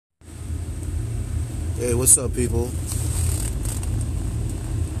Hey, what's up, people?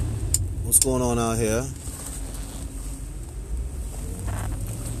 What's going on out here?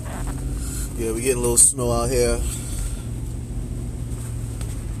 Yeah, we're getting a little snow out here.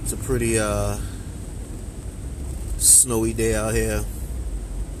 It's a pretty snowy day out here.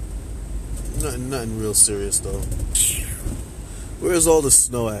 Nothing real serious though. Where's all the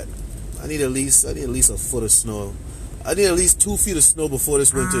snow at? I need at least a foot of snow. I need at least 2 feet of snow before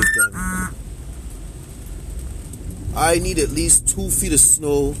this winter is done. I need at least 2 feet of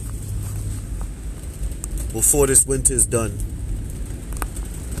snow before this winter is done.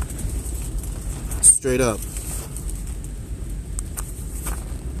 Straight up.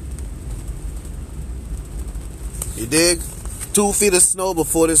 You dig? 2 feet of snow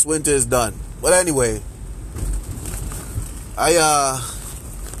before this winter is done. But anyway, I'm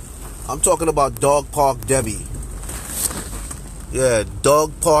talking about Dog Park Debbie. Yeah,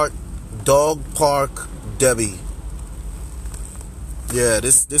 Dog Park Debbie. Yeah,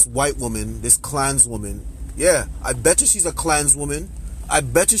 this white woman, this Klanswoman. Yeah, I bet you she's a Klanswoman. I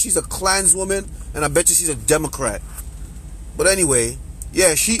bet you she's a Klanswoman, and I bet you she's a Democrat. But anyway,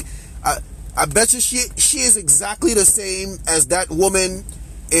 yeah, I bet you she is exactly the same as that woman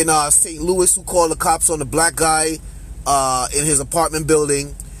in St. Louis who called the cops on the black guy in his apartment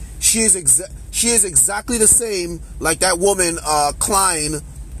building. She is exactly the same like that woman Klein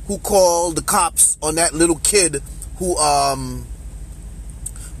who called the cops on that little kid who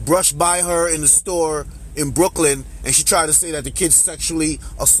brushed by her in the store in Brooklyn, and she tried to say that the kid sexually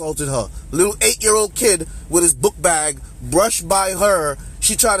assaulted her. Little 8-year-old kid with his book bag brushed by her.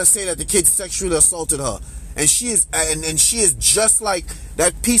 She tried to say that the kid sexually assaulted her, and she is just like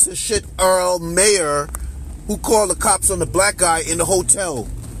that piece of shit Earl Mayer who called the cops on the black guy in the hotel.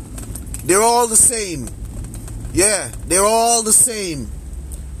 They're all the same. Yeah, they're all the same.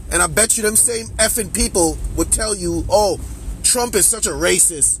 And I bet you them same effing people would tell you, oh, Trump is such a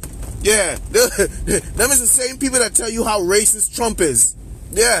racist. Yeah, them is the same people that tell you how racist Trump is.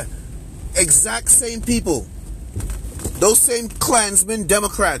 Yeah, exact same people. Those same Klansmen,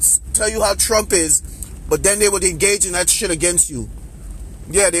 Democrats, tell you how Trump is, but then they would engage in that shit against you.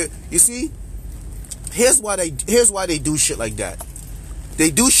 Yeah, you see, here's why they do shit like that.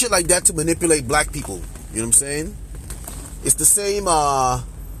 They do shit like that to manipulate black people. You know what I'm saying? It's the same.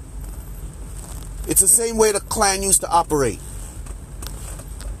 It's the same way the Klan used to operate.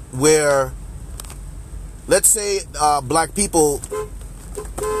 Where, let's say, black people.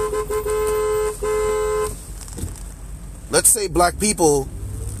 Let's say black people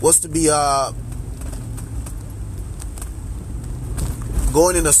was to be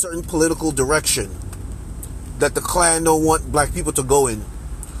going in a certain political direction that the Klan don't want black people to go in.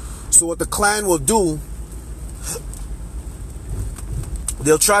 So what the Klan will do,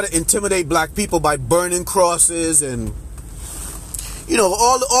 they'll try to intimidate black people by burning crosses and, you know,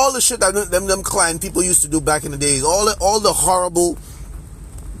 all the shit that them Klan people used to do back in the days. All the horrible,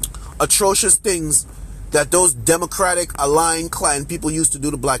 atrocious things that those Democratic aligned Klan people used to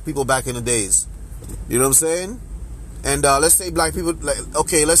do to black people back in the days. You know what I'm saying? And let's say black people,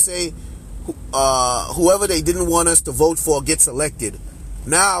 let's say whoever they didn't want us to vote for gets elected.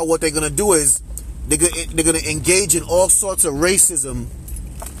 Now what they're gonna do is they're gonna engage in all sorts of racism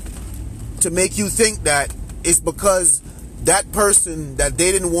to make you think that it's because that person that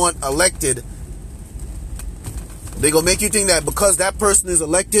they didn't want elected, they're gonna make you think that because that person is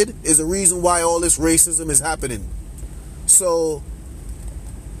elected is the reason why all this racism is happening. So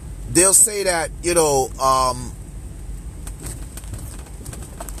they'll say that, you know, all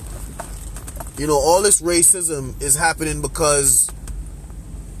this racism is happening because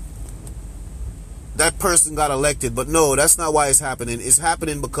that person got elected. But no, that's not why it's happening. It's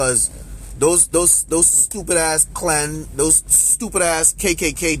happening because those stupid ass Klan, those stupid ass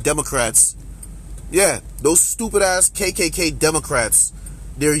KKK Democrats, yeah, those stupid ass KKK Democrats,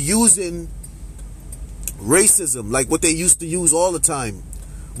 they're using racism like what they used to use all the time.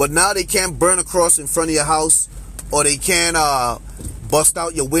 But now they can't burn a cross in front of your house, or they can't bust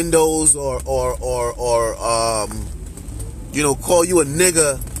out your windows, or call you a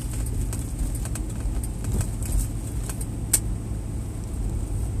nigger.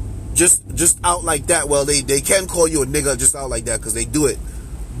 Just out like that. Well, they can call you a nigger just out like that because they do it.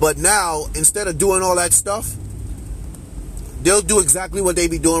 But now, instead of doing all that stuff, they'll do exactly what they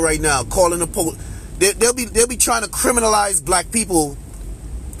be doing right now, calling the police. They'll be trying to criminalize black people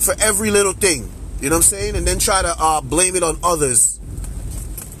for every little thing. You know what I'm saying? And then try to blame it on others.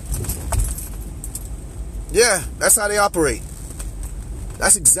 Yeah, that's how they operate.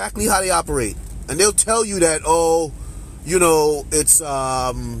 That's exactly how they operate. And they'll tell you that, oh, you know, it's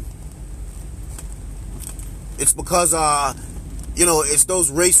It's because, it's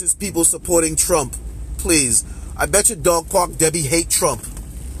those racist people supporting Trump. Please. I bet you Dog Park Debbie hate Trump.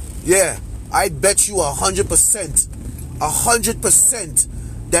 Yeah. I bet you 100%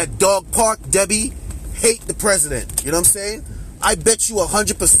 that Dog Park Debbie hate the president. You know what I'm saying? I bet you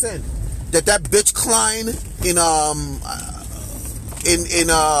 100% that bitch Klein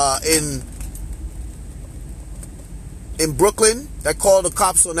in Brooklyn that called the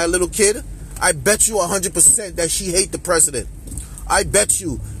cops on that little kid, I bet you 100% that she hate the president. I bet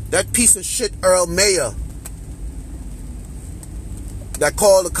you that piece of shit Earl Mayer that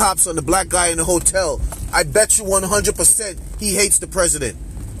called the cops on the black guy in the hotel, I bet you 100% he hates the president.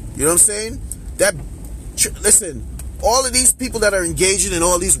 You know what I'm saying? Listen, all of these people that are engaging in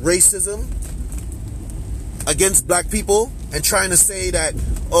all these racism against black people and trying to say that,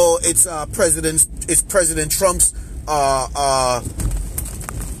 oh, it's President Trump's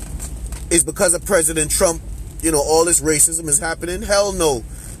is because of President Trump, all this racism is happening. Hell no.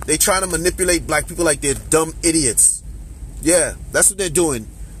 They trying to manipulate black people like they're dumb idiots. Yeah, that's what they're doing.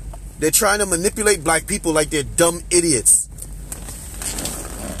 They're trying to manipulate black people like they're dumb idiots.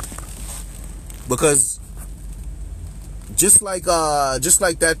 Because just like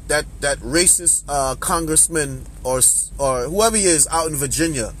that racist congressman or whoever he is out in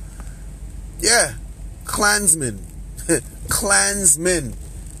Virginia. Yeah, Klansmen. Klansmen.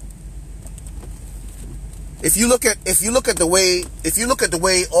 If you look at the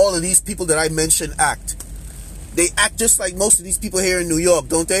way all of these people that I mentioned act, they act just like most of these people here in New York,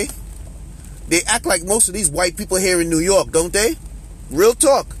 don't they? They act like most of these white people here in New York, don't they? Real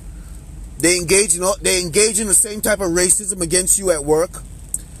talk. They engage in the same type of racism against you at work.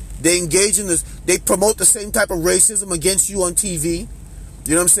 They engage in this. They promote the same type of racism against you on TV.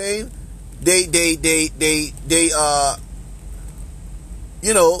 You know what I'm saying? They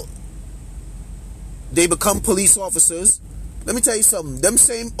become police officers. Let me tell you something. Them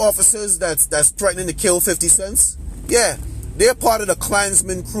same officers that's threatening to kill 50 Cent, yeah, they're part of the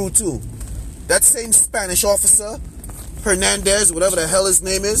Klansman crew too. That same Spanish officer, Hernandez, whatever the hell his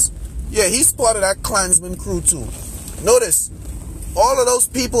name is, yeah, he's part of that Klansman crew too. Notice, all of those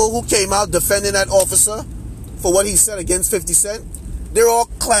people who came out defending that officer for what he said against 50 Cent, they're all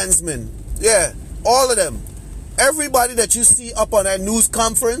Klansmen. Yeah, all of them. Everybody that you see up on that news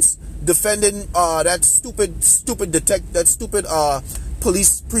conference defending that stupid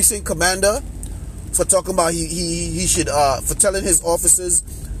police precinct commander for talking about he should for telling his officers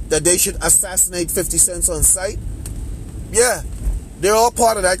that they should assassinate 50 Cent on sight. Yeah, they're all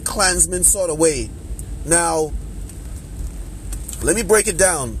part of that Klansman sort of way. Now, let me break it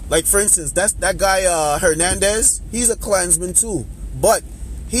down. Like, for instance, that guy Hernandez, he's a Klansman too, but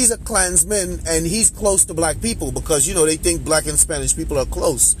he's a Klansman and he's close to black people because they think black and Spanish people are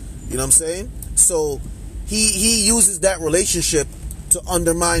close. You know what I'm saying? So he uses that relationship to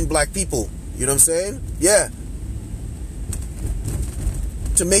undermine black people. You know what I'm saying? Yeah.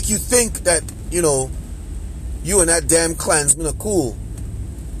 To make you think that, you and that damn Klansman are cool.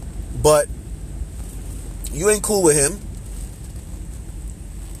 But you ain't cool with him.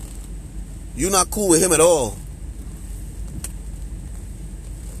 You're not cool with him at all.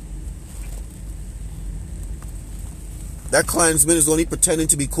 That Klansman is only pretending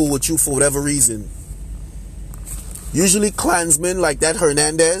to be cool with you for whatever reason. Usually Klansmen like that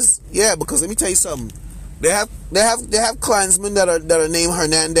Hernandez, yeah, because let me tell you something. They have Klansmen that are named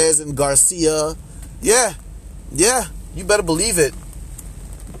Hernandez and Garcia. Yeah, you better believe it.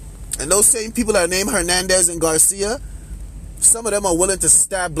 And those same people that are named Hernandez and Garcia, some of them are willing to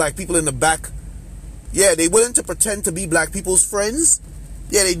stab black people in the back. Yeah, they willing to pretend to be black people's friends.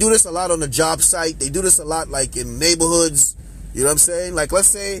 Yeah, they do this a lot on the job site. They do this a lot, like, in neighborhoods. You know what I'm saying? Like, let's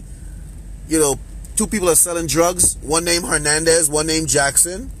say, two people are selling drugs. One named Hernandez, one named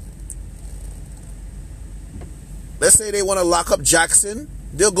Jackson. Let's say they want to lock up Jackson.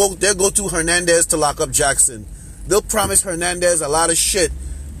 They'll go to Hernandez to lock up Jackson. They'll promise Hernandez a lot of shit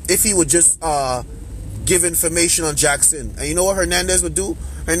if he would just give information on Jackson. And you know what Hernandez would do?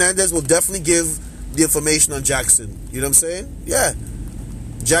 Hernandez will definitely give the information on Jackson. You know what I'm saying? Yeah.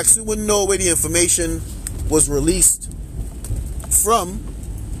 Jackson wouldn't know where the information was released from.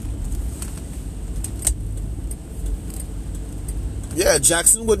 Yeah,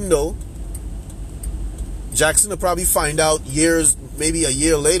 Jackson wouldn't know. Jackson will probably find out years, maybe a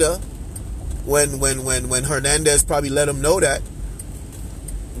year later, when Hernandez probably let him know that.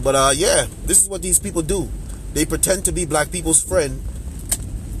 But yeah, this is what these people do. They pretend to be black people's friend.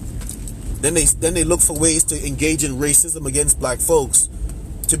 Then they look for ways to engage in racism against black folks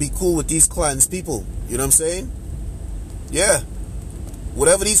to be cool with these Klans people. You know what I'm saying? Yeah.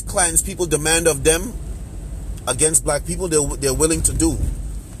 Whatever these Klans people demand of them, against black people, they're willing to do.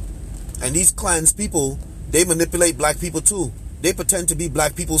 And these clans people, they manipulate black people too. They pretend to be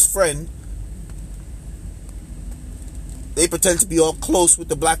black people's friend. They pretend to be all close with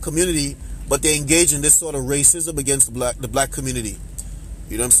the black community, but they engage in this sort of racism against the black community.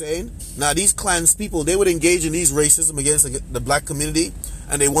 You know what I'm saying? Now, these clans people, they would engage in these racism against the black community,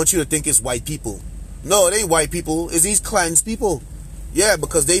 and they want you to think it's white people. No, it ain't white people. It's these clans people. Yeah,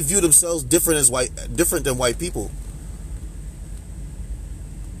 because they view themselves different than white people.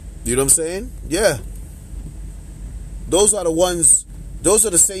 You know what I'm saying? Yeah. Those are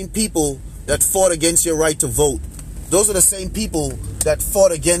the same people that fought against your right to vote. Those are the same people that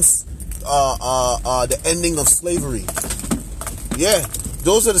fought against the ending of slavery. Yeah,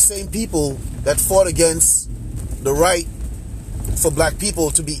 those are the same people that fought against the right for black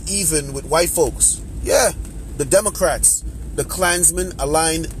people to be even with white folks. Yeah, the Democrats, the Klansmen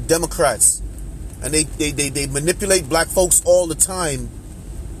aligned Democrats. And they manipulate black folks all the time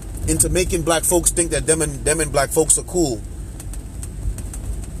into making black folks think that them and black folks are cool.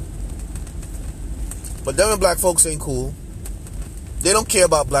 But them and black folks ain't cool. They don't care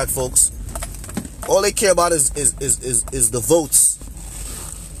about black folks. All they care about is the votes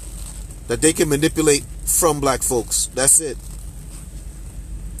that they can manipulate from black folks. That's it.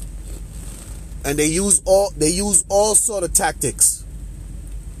 And they use all sort of tactics.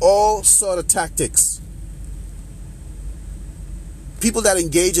 All sort of tactics. People that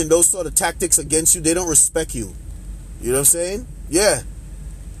engage in those sort of tactics against you, they don't respect you. You know what I'm saying? Yeah.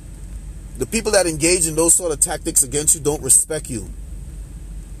 The people that engage in those sort of tactics against you don't respect you.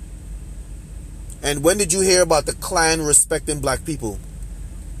 And when did you hear about the Klan respecting black people?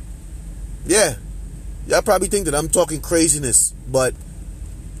 Yeah. Y'all probably think that I'm talking craziness, but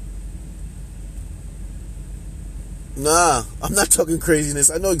nah, I'm not talking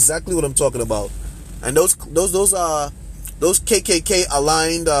craziness. I know exactly what I'm talking about. And those KKK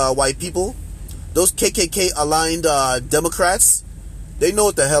aligned white people, those KKK aligned Democrats, they know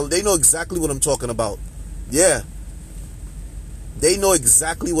what the hell, they know exactly what I'm talking about. Yeah. They know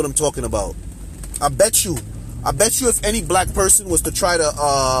exactly what I'm talking about. I bet you if any black person was to try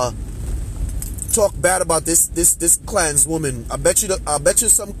to talk bad about this Klanswoman, I bet you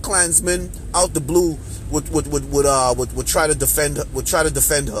some Klansmen out the blue would try to defend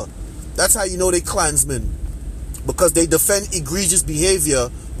her. That's how you know they Klansmen. Because they defend egregious behavior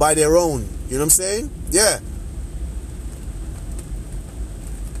by their own. You know what I'm saying? Yeah.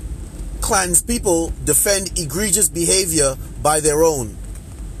 Klans people defend egregious behavior by their own.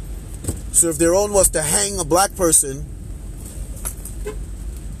 So if their own was to hang a black person,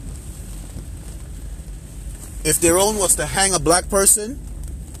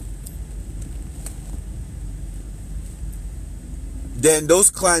 then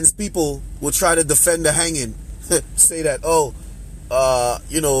those Klans people will try to defend the hanging. Say that,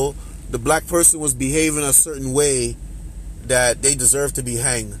 the black person was behaving a certain way that they deserve to be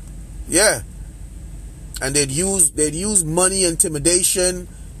hanged. Yeah. And they'd use money intimidation,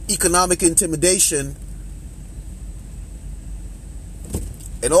 economic intimidation,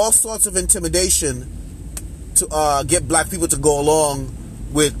 and all sorts of intimidation to get black people to go along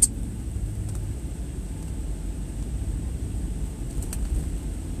with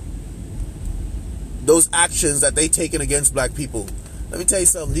those actions that they taken against black people. Let me tell you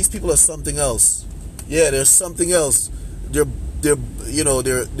something. These people are something else. Yeah, they're something else. They're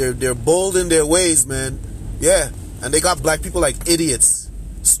bold in their ways, man. Yeah, and they got black people like idiots.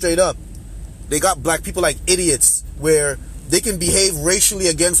 Straight up, they got black people like idiots, where they can behave racially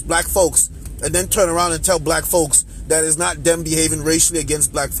against black folks and then turn around and tell black folks that it's not them behaving racially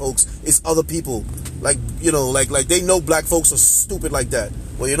against black folks, it's other people. Like they know black folks are stupid like that.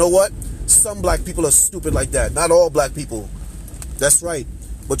 Well, you know what? Some black people are stupid like that. Not all black people. That's right.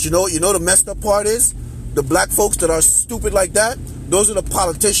 But you know the messed up part is, the black folks that are stupid like that, those are the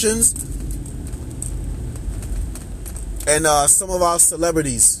politicians and some of our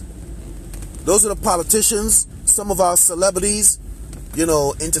celebrities. Those are the politicians, some of our celebrities,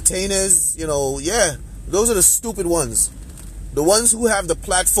 entertainers, yeah. Those are the stupid ones. The ones who have the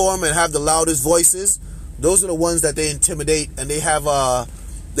platform and have the loudest voices, those are the ones that they intimidate, and they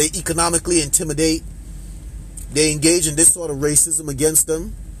economically intimidate. They engage in this sort of racism against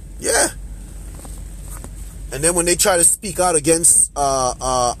them. Yeah. And then when they try to speak out against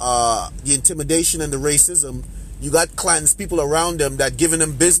the intimidation and the racism, you got Klans people around them that giving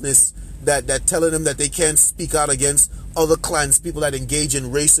them business, that telling them that they can't speak out against other Klans people that engage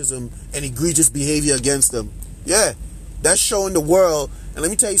in racism and egregious behavior against them. Yeah. That's showing the world. And let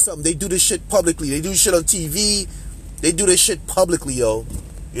me tell you something. They do this shit publicly. They do this shit on TV. They do this shit publicly, yo.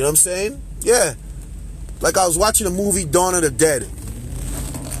 You know what I'm saying? Yeah. Like I was watching the movie Dawn of the Dead.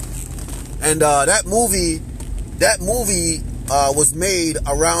 And that movie was made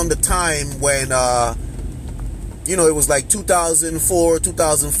around the time when, it was like 2004,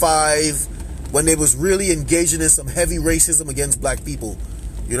 2005, when they was really engaging in some heavy racism against black people.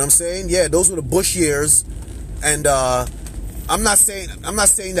 You know what I'm saying? Yeah, those were the Bush years. And I'm not saying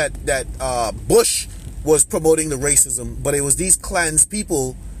that Bush was promoting the racism, but it was these Klans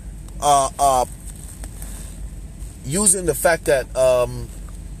people using the fact that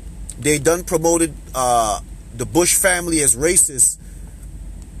they done promoted the Bush family as racist.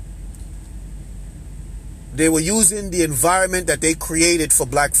 They were using the environment that they created for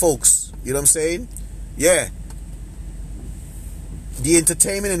black folks. You know what I'm saying? Yeah. The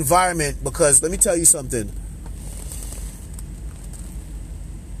entertainment environment, because let me tell you something.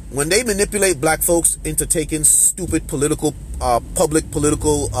 When they manipulate black folks into taking stupid political, public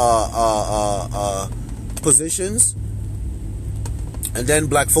political positions, and then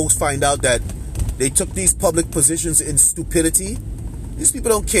black folks find out that they took these public positions in stupidity, these people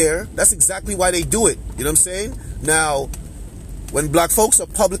don't care. That's exactly why they do it. You know what I'm saying? Now, when black folks are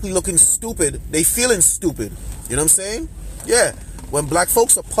publicly looking stupid, they feeling stupid. You know what I'm saying? Yeah. When black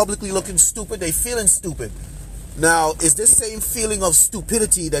folks are publicly looking stupid, they feeling stupid. Now, is this same feeling of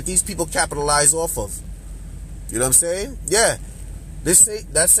stupidity that these people capitalize off of? You know what I'm saying? Yeah.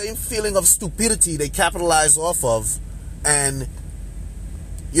 That same feeling of stupidity they capitalize off of, and,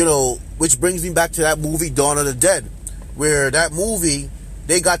 which brings me back to that movie Dawn of the Dead, where that movie,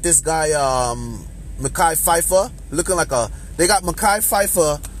 they got this guy, Mekhi Phifer, they got Mekhi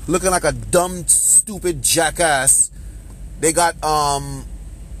Phifer looking like a dumb, stupid jackass. They got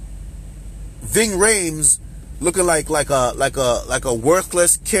Ving Rhames looking like a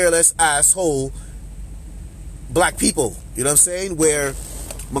worthless, careless asshole. Black people, you know what I'm saying? Where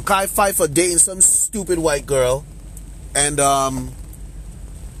Mekhi Phifer dating some stupid white girl, and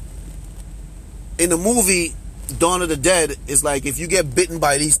in the movie Dawn of the Dead, is like if you get bitten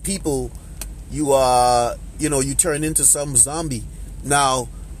by these people, you turn into some zombie. Now,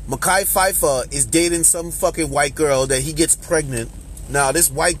 Mekhi Phifer is dating some fucking white girl that he gets pregnant. Now, this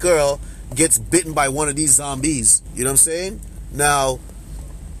white girl gets bitten by one of these zombies. You know what I'm saying? Now,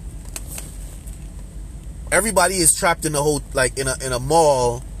 everybody is trapped in a whole, like in a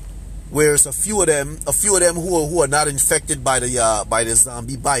mall, where it's a few of them who are not infected by the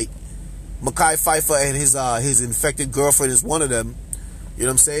zombie bite. Mekhi Phifer and his infected girlfriend is one of them. You know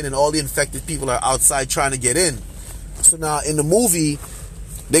what I'm saying? And all the infected people are outside trying to get in. So now in the movie,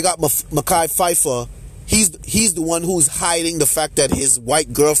 they got Mekhi Phifer. He's the one who's hiding the fact that his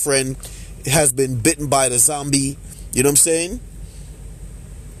white girlfriend has been bitten by the zombie. You know what I'm saying?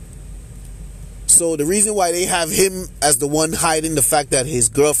 So the reason why they have him as the one hiding the fact that his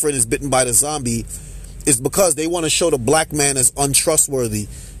girlfriend is bitten by the zombie is because they want to show the black man as untrustworthy.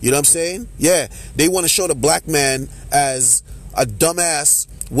 You know what I'm saying? Yeah, they want to show the black man as a dumbass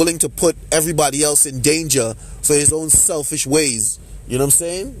willing to put everybody else in danger for his own selfish ways. You know what I'm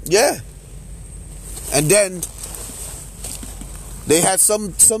saying? Yeah. And then they had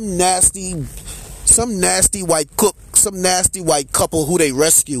some nasty white cook, some nasty white couple who they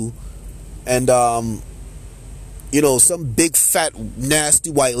rescue, and some big fat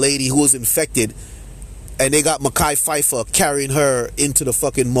nasty white lady who was infected, and they got Mekhi Phifer carrying her into the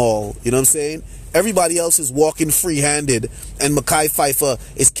fucking mall. You know what I'm saying? Everybody else is walking free-handed, and Mekhi Phifer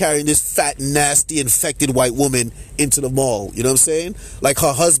is carrying this fat, nasty, infected white woman into the mall. You know what I'm saying? Like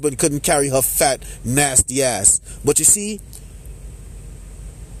her husband couldn't carry her fat, nasty ass. But you see,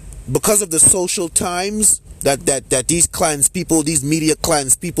 because of the social times that these Klans people, these media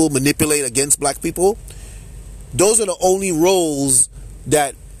Klans people manipulate against black people, those are the only roles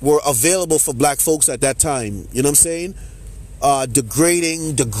that were available for black folks at that time. You know what I'm saying?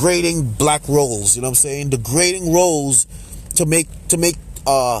 Degrading black roles. You know what I'm saying? Degrading roles to make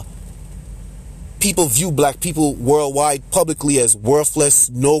people view black people worldwide publicly as worthless,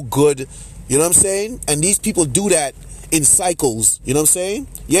 no good. You know what I'm saying? And these people do that in cycles. You know what I'm saying?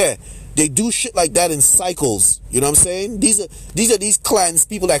 Yeah. They do shit like that in cycles. You know what I'm saying? These are these Klans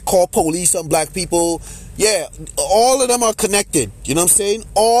people that call police on black people. Yeah, all of them are connected. You know what I'm saying?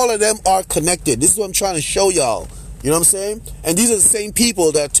 All of them are connected. This is what I'm trying to show y'all. You know what I'm saying? And these are the same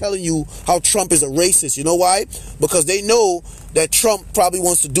people that are telling you how Trump is a racist. You know why? Because they know that Trump probably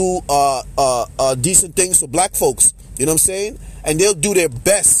wants to do decent things for black folks. You know what I'm saying? And they'll do their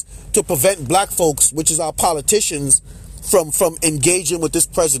best to prevent black folks, which is our politicians, from engaging with this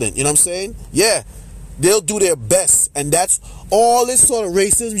president. You know what I'm saying? Yeah. They'll do their best. And that's all this sort of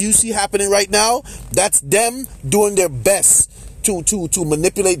racism you see happening right now. That's them doing their best to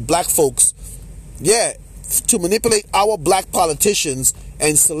manipulate black folks. Yeah. our black politicians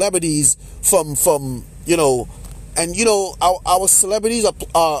and celebrities from you know, and you know our celebrities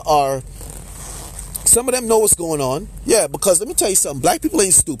are some of them know what's going on. Yeah, because let me tell you something. Black people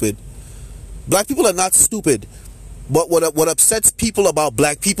ain't stupid. Black people are not stupid. But what upsets people about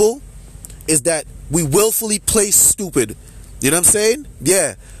black people is that we willfully play stupid. You know what I'm saying?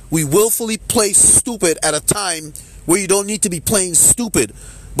 Yeah. We willfully play stupid at a time where you don't need to be playing stupid.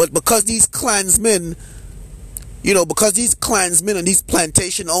 But because these Klansmen, you know, because these Klansmen and these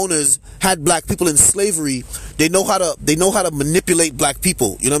plantation owners had black people in slavery, they know how to manipulate black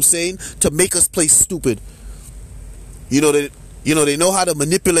people, you know what I'm saying? To make us play stupid. They know how to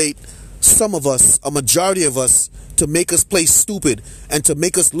manipulate some of us, a majority of us, to make us play stupid and to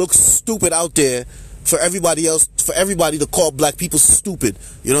make us look stupid out there for everybody else, for everybody to call black people stupid.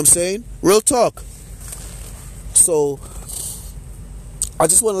 You know what I'm saying? Real talk. So I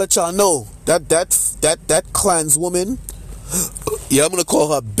just want to let y'all know that Klanswoman, yeah, I'm gonna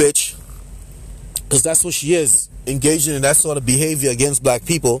call her bitch, because that's what she is, engaging in that sort of behavior against black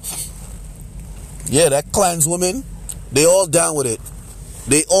people. Yeah, that Klanswoman, they all down with it.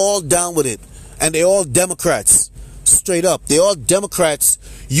 They all down with it. And they all Democrats. Straight up. They all Democrats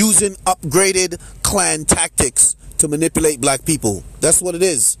using upgraded Klan tactics to manipulate black people. That's what it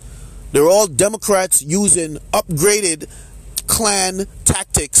is. They're all Democrats using upgraded Klan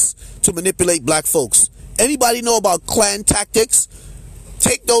tactics to manipulate black folks. Anybody know about Klan tactics?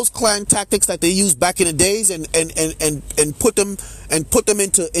 Take those Klan tactics that they used back in the days and put them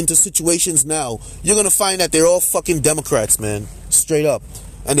into situations now. You're gonna find that they're all fucking Democrats, man. Straight up.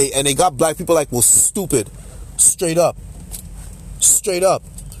 And they got black people like, well, stupid. Straight up. Straight up.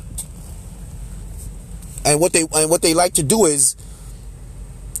 And what they like to do is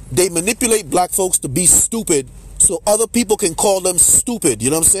they manipulate black folks to be stupid so other people can call them stupid.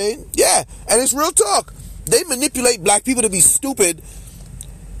 You know what I'm saying? Yeah. And it's real talk. They manipulate black people to be stupid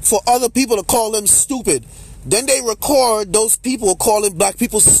for other people to call them stupid. Then they record those people calling black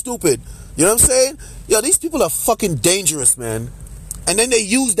people stupid. You know what I'm saying? Yo, these people are fucking dangerous, man. And then they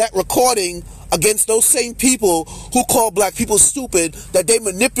use that recording against those same people who call black people stupid, that they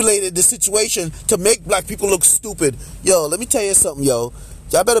manipulated the situation to make black people look stupid. Yo, let me tell you something, yo.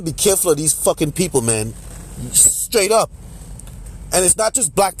 Y'all better be careful of these fucking people, man. Straight up. And it's not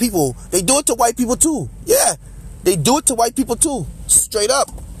just black people. They do it to white people too. Yeah. They do it to white people too. Straight up.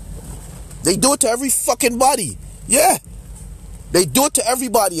 They do it to every fucking body. Yeah. They do it to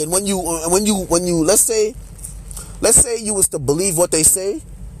everybody. And when you let's say you was to believe what they say,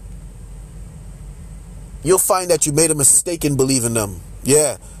 you'll find that you made a mistake in believing them.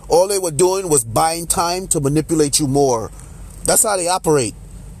 Yeah. All they were doing was buying time to manipulate you more. That's how they operate.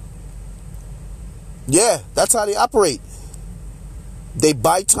 Yeah, that's how they operate. They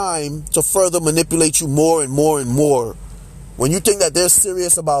buy time to further manipulate you more and more and more. When you think that they're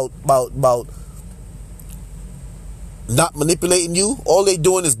serious about not manipulating you, all they're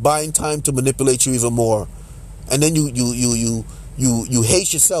doing is buying time to manipulate you even more. And then you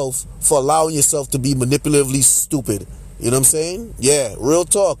hate yourself for allowing yourself to be manipulatively stupid. You know what I'm saying? Yeah, real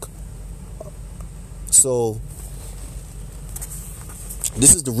talk. So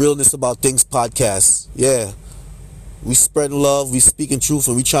this is the Realness About Things podcast. Yeah. We spreading love, we speaking truth,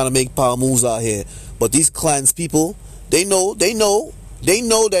 and we trying to make power moves out here. But these Klans people, they know that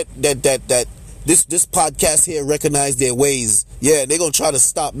this podcast here recognize their ways. Yeah, they're gonna try to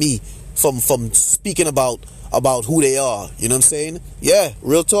stop me from speaking about who they are. You know what I'm saying? Yeah,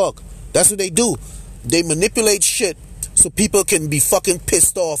 real talk. That's what they do. They manipulate shit so people can be fucking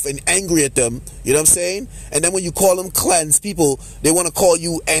pissed off and angry at them. You know what I'm saying? And then when you call them Klans people, they want to call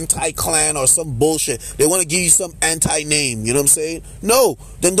you anti-Klan or some bullshit. They want to give you some anti-name. You know what I'm saying? No,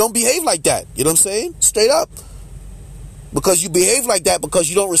 then don't behave like that. You know what I'm saying? Straight up. Because you behave like that because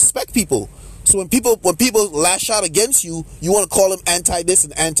you don't respect people. So when people lash out against you, you want to call them anti-this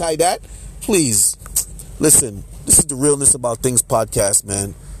and anti-that? Please. Listen, this is the Realness About Things podcast,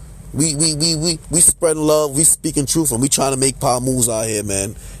 man. We spread love, we speaking truth, and we trying to make power moves out here,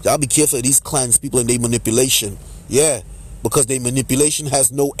 man. Y'all be careful of these Klans people and their manipulation. Yeah, because their manipulation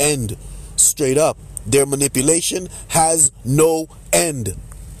has no end. Straight up. Their manipulation has no end.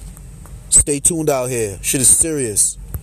 Stay tuned out here. Shit is serious.